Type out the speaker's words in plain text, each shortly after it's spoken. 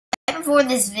before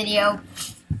this video,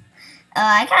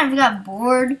 I kind of got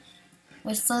bored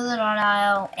with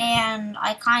Slither.io, and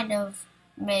I kind of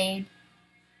made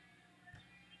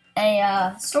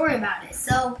a story about it.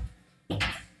 So,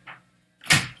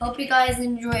 hope you guys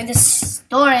enjoy this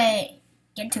story.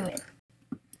 Get to it.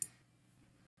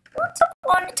 Once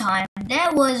upon a time,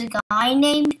 there was a guy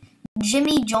named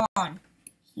Jimmy John.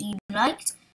 He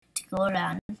liked to go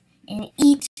around and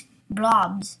eat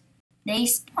blobs. They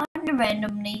spawned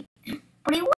randomly,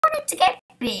 but he wanted to get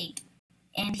big,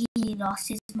 and he lost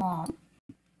his mom.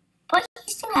 But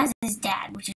he still has his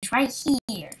dad, which is right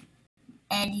here.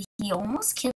 And he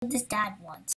almost killed his dad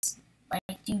once,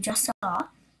 like you just saw.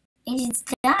 And his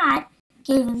dad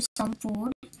gave him some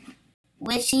food,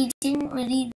 which he didn't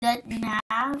really let him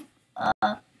have.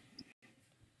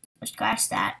 Scratch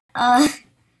that.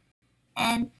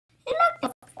 And he liked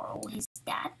to follow his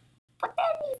dad. But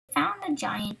then he found a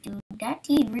giant dude that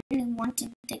he really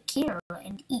wanted to kill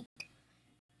and eat,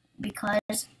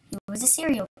 because he was a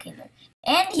serial killer.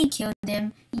 And he killed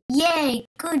him. Yay!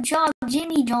 Good job,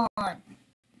 Jimmy John!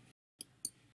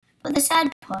 But the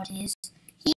sad part is,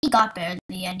 he got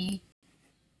barely any.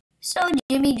 So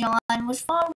Jimmy John was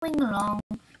following along,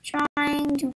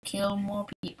 trying to kill more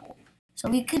people,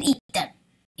 so he could eat them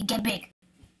and get big.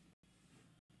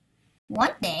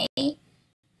 One day,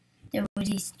 there were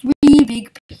these three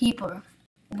big people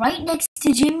right next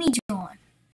to Jimmy John.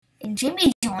 And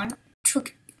Jimmy John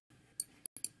took...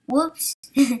 Whoops.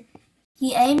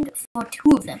 He aimed for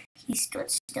two of them. He stood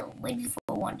still, waiting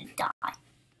for one to die.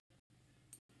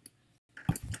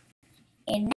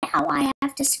 And now I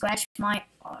have to scratch my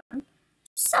arm.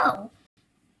 So,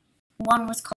 one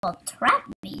was called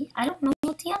Trap Me. I don't know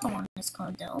what the other one is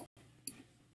called though.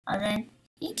 And then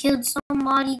he killed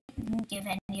somebody, didn't give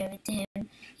any of it to him.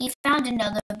 He found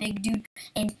another big dude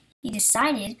and he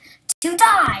decided to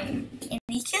die. And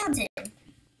he killed him.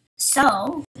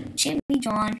 So, Jimmy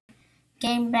John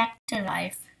came back to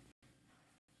life.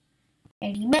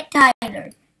 And he met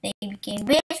Tyler. They became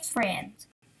best friends.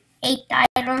 Hey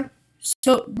Tyler,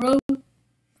 sup bro?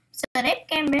 So they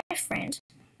became best friends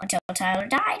until Tyler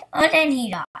died. And then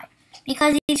he died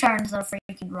because he turned the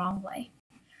freaking wrong way.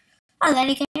 And then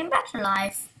he came back to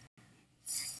life.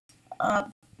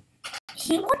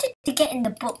 He wanted to get in the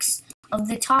books of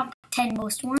the top 10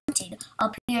 most wanted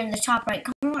up here in the top right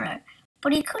corner,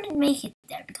 but he couldn't make it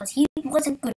there because he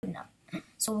wasn't good enough.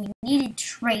 So he needed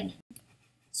training.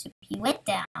 So he went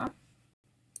down,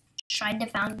 tried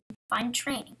to find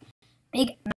training.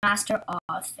 Big Master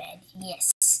of Fed,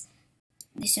 yes.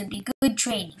 This would be good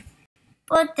training.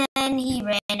 But then he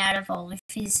ran out of all of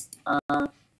his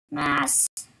mass.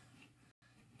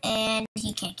 And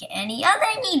he can't get any other,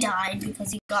 and he died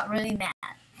because he got really mad.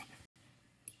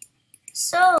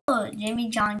 So Jimmy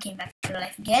John came back to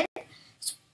life again.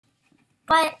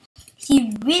 But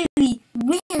he really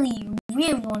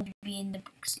wanted to be in the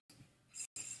books.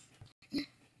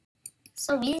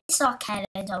 So we saw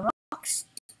Canada Rocks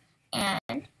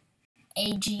and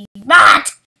A.G.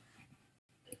 Rat.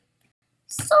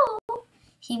 So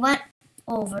he went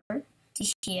over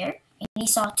to here and he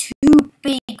saw two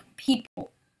big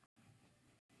people.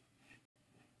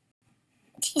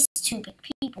 These two big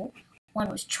people, one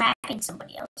was tracking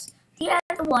somebody else. The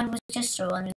other one was just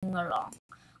running along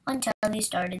until he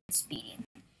started speeding.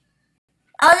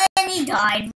 And then he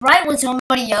died right when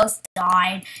somebody else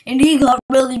died, and he got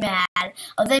really mad.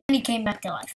 And then he came back to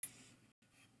life.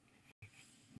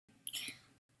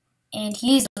 And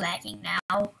he's lagging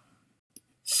now.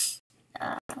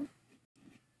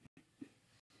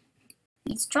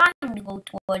 He's trying to go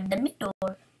toward the middle.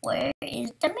 Where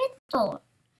is the middle?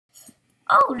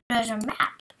 Oh, there's a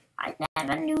map. I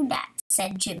never knew that,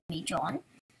 said Jimmy John.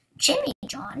 Jimmy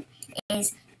John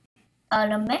is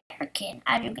an American,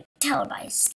 as you can tell by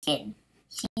his skin.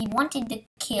 He wanted to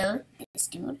kill this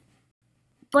dude,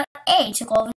 but A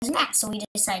took all of his mass, so he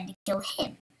decided to kill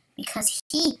him because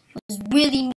he was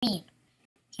really mean.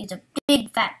 He's a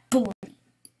big fat bully,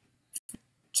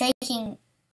 taking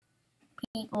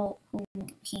people who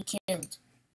he killed.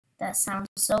 That sounds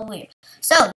so weird.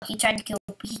 So he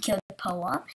killed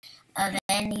Poa, and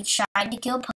then he tried to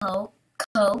kill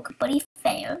Coke, but he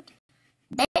failed.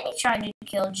 Then he tried to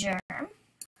kill Germ,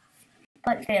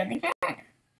 but failed again.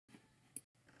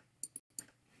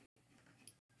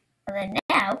 And then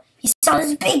now he saw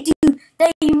this big dude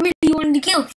that he really wanted to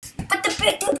kill, but the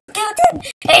big dude killed him,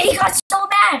 and he got so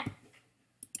mad.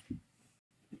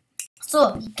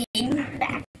 So he came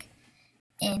back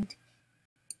and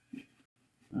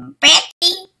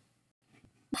Betty.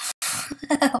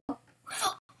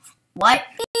 What?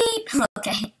 Beep.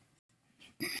 Okay.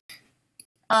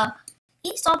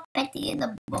 he saw Betty in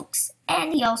the books,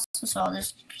 and he also saw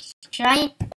this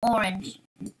giant orange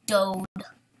dude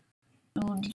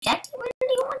that he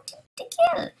really wanted to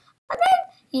kill. And then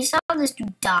he saw this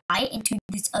dude die into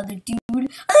this other dude, and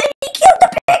then he killed the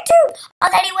big dude.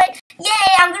 And then he went,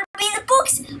 "Yay, I'm gonna be in the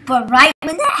books!" But right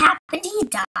when that happened, he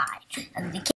died,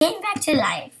 and he came back to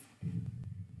life.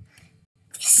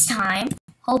 This time,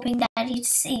 hoping that he'd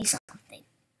see something,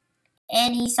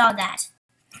 and he saw that.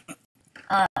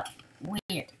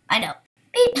 Weird. I know.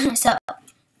 So,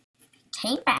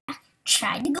 came back,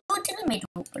 tried to go to the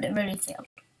middle, but it really failed.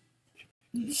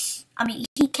 I mean,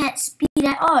 he can't speed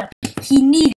at all. He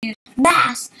needed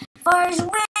mass for his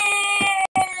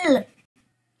will.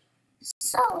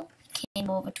 So, he came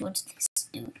over towards this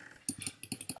dude,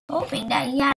 hoping that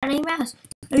he had any mass.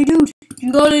 "Hey dude,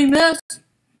 you got any mass?"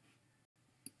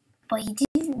 But he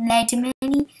didn't let him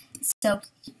any, so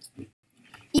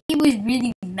he was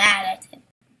really mad at him,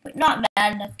 but not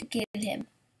mad enough to kill him.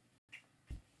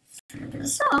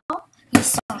 So, he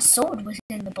saw Sword was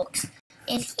in the books,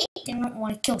 and he didn't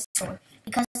want to kill Sword,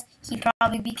 because he'd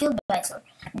probably be killed by Sword.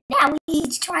 Now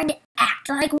he's trying to act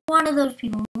like one of those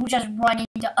people who just run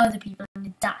into other people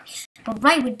and die. But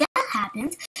right when that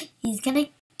happens, he's gonna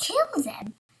kill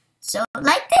them. So,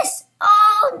 like this.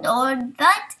 Oh, no,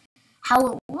 but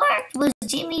how it worked was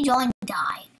Jimmy John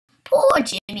died. Poor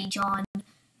Jimmy John.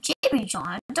 Jimmy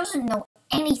John doesn't know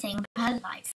anything about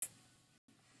life.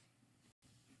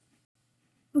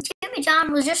 Jimmy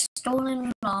John was just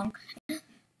strolling along,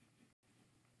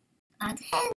 and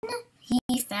then he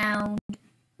found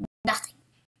nothing.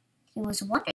 He was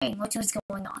wondering what was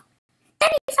going on. Then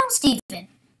he found Stephen,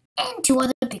 and 2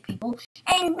 other big people,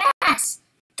 and Mass.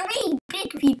 3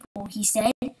 big people, he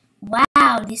said.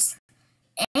 Wow, this...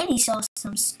 And he saw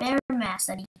some spare mass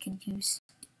that he could use.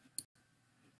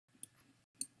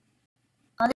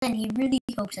 And then he really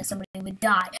hopes that somebody would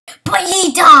die. But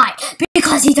he died!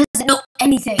 Because he doesn't know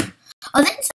anything! And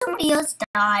then somebody else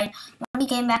died when he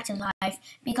came back to life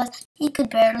because he could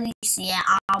barely see it.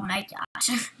 Oh my gosh.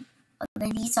 And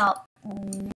then he saw...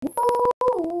 And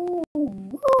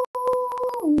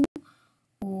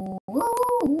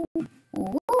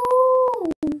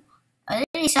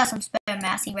then he saw some spare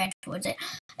mass, he ran towards it,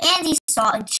 and he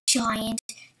saw a giant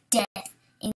death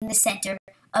in the center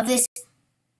of this.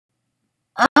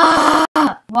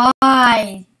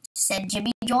 Why? Said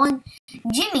Jimmy John.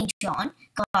 Jimmy John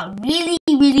got really,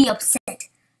 really upset.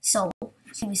 So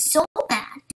he was so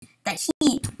mad that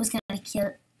he was going to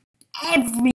kill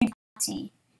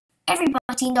everybody.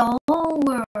 Everybody in the whole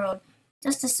world.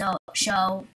 Just to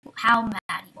show how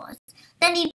mad he was.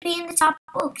 Then he'd be in the top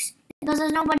books. Because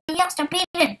there's nobody else to beat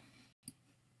him.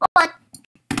 But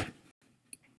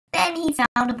then he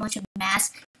found a bunch of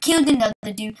mass, killed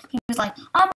another dude. He was like,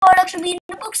 "I might actually be in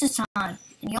the books this time."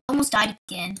 And he almost died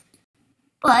again.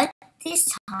 But this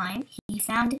time, he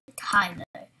found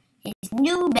Tyler, his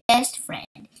new best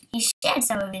friend. He shared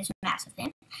some of his mass with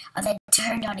him, and then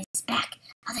turned on his back,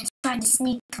 and then tried to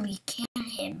sneakily kill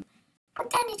him.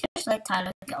 But then he just let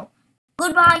Tyler go.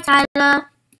 "Goodbye, Tyler.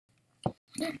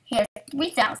 Here's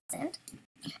 3,000. And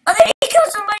then he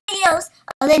killed somebody else.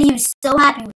 And then he was so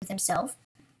happy with himself.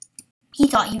 He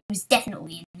thought he was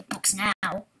definitely in the books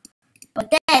now.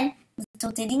 But then,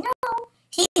 little did he know,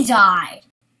 he died.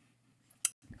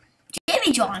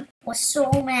 Jimmy John was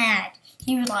so mad.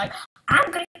 He was like,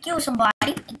 "I'm gonna kill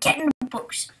somebody and get in the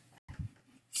books."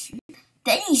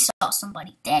 Then he saw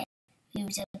somebody dead. He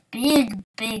was a big,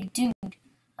 big dude.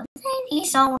 And then he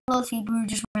saw one of those people who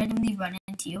just randomly run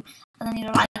into you. And then he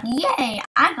was like, "Yay,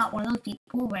 I got one of those people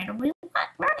who randomly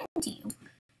run into you."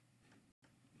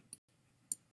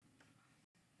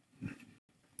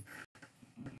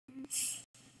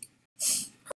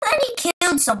 And then he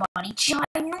killed somebody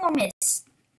ginormous.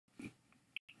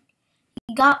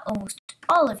 He got almost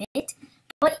all of it,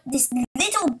 but this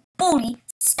little bully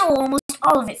stole almost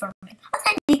all of it from him. And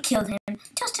then he killed him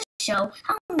just to show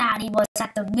how mad he was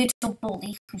at the little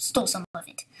bully who stole some of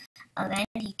it. And then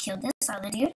he killed this other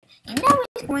dude, and now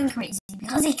he's going crazy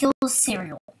because he killed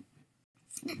cereal.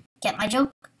 Get my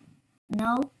joke?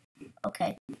 No?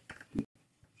 Okay.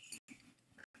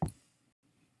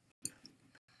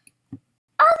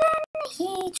 And then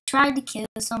he tried to kill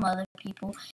some other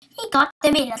people. He got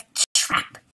them in a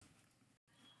trap.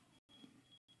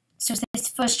 So it's his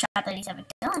first trap that he's ever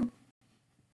done.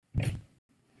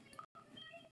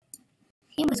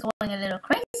 He was going a little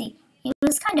crazy. He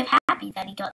was kind of happy that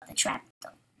he got the trap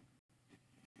though.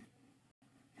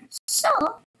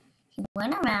 So he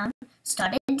went around,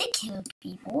 started to kill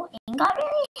people, and got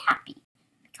really happy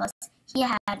because he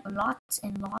had lots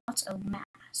and lots of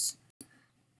mass.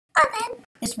 And then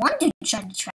this one dude tried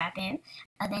to trap him,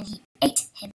 and then he ate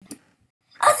him.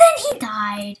 And then he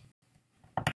died.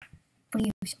 But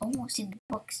he was almost in the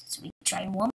books, so we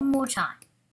tried one more time.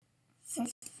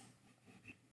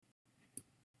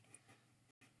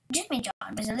 Jimmy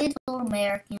John was a little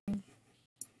American,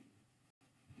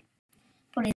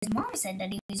 but his mom said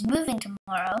that he was moving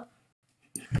tomorrow,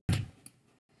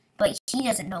 but he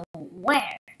doesn't know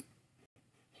where.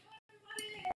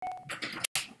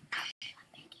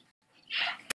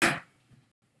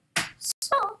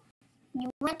 So he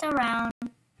went around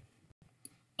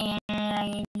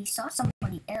and he saw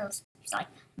somebody else. He's like,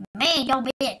 "Man, yo,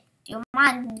 bitch, do you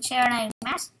mind sharing a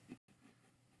mask?"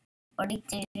 But he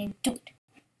didn't do it.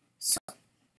 So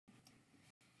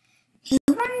he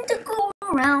wanted to go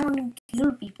around and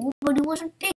kill people, but he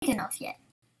wasn't big enough yet.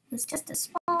 He was just a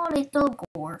small little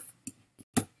dwarf.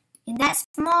 And that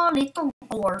small little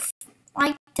dwarf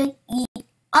liked to eat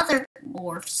other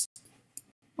dwarfs,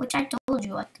 which I told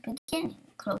you at the beginning,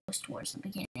 close towards the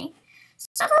beginning.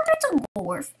 So the little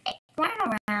dwarf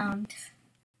ran around,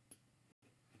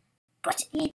 but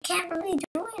he can't really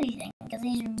do anything because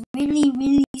he's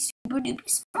really super duper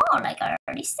small, like I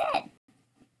already said.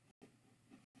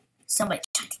 Somebody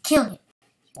tried to kill him.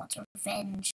 He wants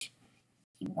revenge.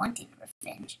 He wanted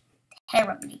revenge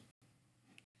terribly.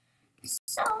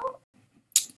 So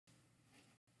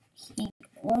he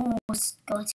almost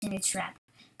got in a trap,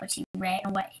 but he ran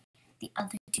away. The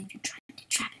other dude who tried to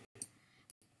trap him.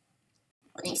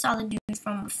 But he saw the dude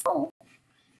from before,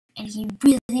 and he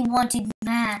really wanted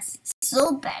mass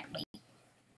so badly.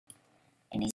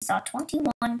 And he saw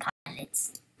 21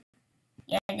 pilots.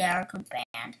 Yeah, they are a good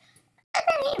band. And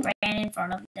then he ran in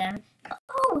front of them.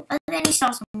 Oh, and then he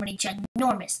saw somebody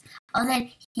ginormous. And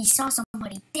then he saw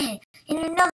somebody dead. And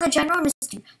another ginormous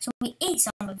dude. So he ate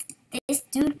some of this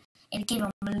dude and gave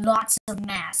him lots of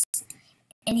mass.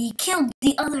 And he killed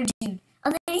the other dude.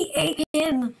 And then he ate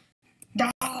him.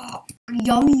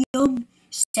 Yum yum,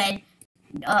 said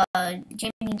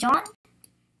Jimmy John.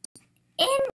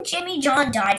 And Jimmy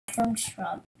John died from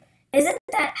Trump. Isn't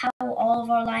that how all of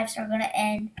our lives are gonna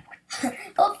end?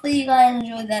 Hopefully you guys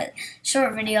enjoyed that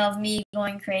short video of me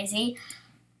going crazy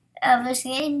of this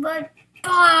game, but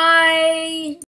bye!